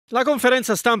La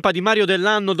conferenza stampa di Mario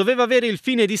Dell'Anno doveva avere il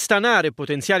fine di stanare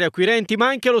potenziali acquirenti, ma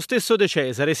anche lo stesso De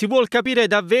Cesare. Si vuol capire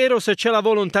davvero se c'è la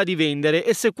volontà di vendere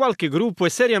e se qualche gruppo è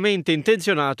seriamente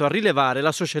intenzionato a rilevare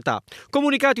la società.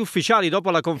 Comunicati ufficiali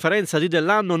dopo la conferenza di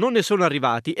Dell'Anno non ne sono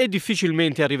arrivati e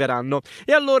difficilmente arriveranno.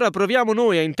 E allora proviamo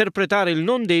noi a interpretare il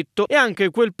non detto e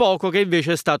anche quel poco che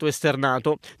invece è stato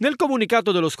esternato. Nel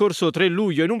comunicato dello scorso 3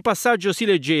 luglio, in un passaggio si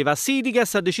leggeva: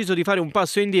 Sidigas ha deciso di fare un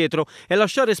passo indietro e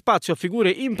lasciare spazio a figure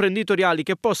imprenditoriali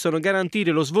che possano garantire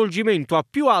lo svolgimento a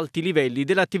più alti livelli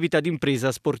dell'attività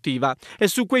d'impresa sportiva. È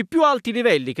su quei più alti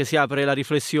livelli che si apre la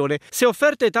riflessione. Se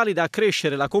offerte tali da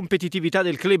accrescere la competitività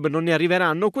del club non ne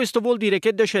arriveranno, questo vuol dire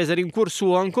che De Cesare in cuor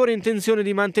suo ha ancora intenzione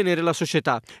di mantenere la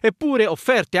società. Eppure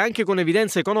offerte anche con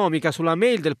evidenza economica sulla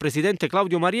mail del presidente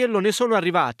Claudio Mariello ne sono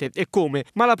arrivate, e come,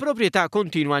 ma la proprietà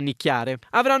continua a nicchiare.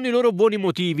 Avranno i loro buoni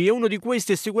motivi e uno di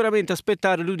questi è sicuramente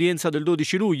aspettare l'udienza del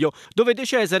 12 luglio, dove De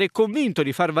Cesare è convinto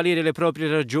di far valere le proprie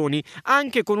ragioni,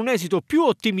 anche con un esito più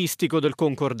ottimistico del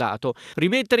concordato: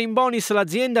 rimettere in bonus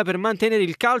l'azienda per mantenere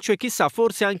il calcio e chissà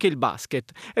forse anche il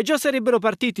basket. E già sarebbero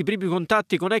partiti i primi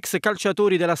contatti con ex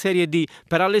calciatori della Serie D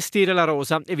per allestire la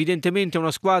rosa, evidentemente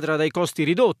una squadra dai costi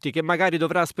ridotti che magari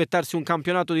dovrà aspettarsi un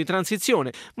campionato di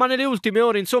transizione, ma nelle ultime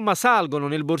ore insomma salgono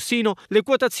nel borsino le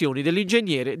quotazioni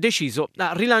dell'ingegnere deciso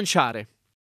a rilanciare.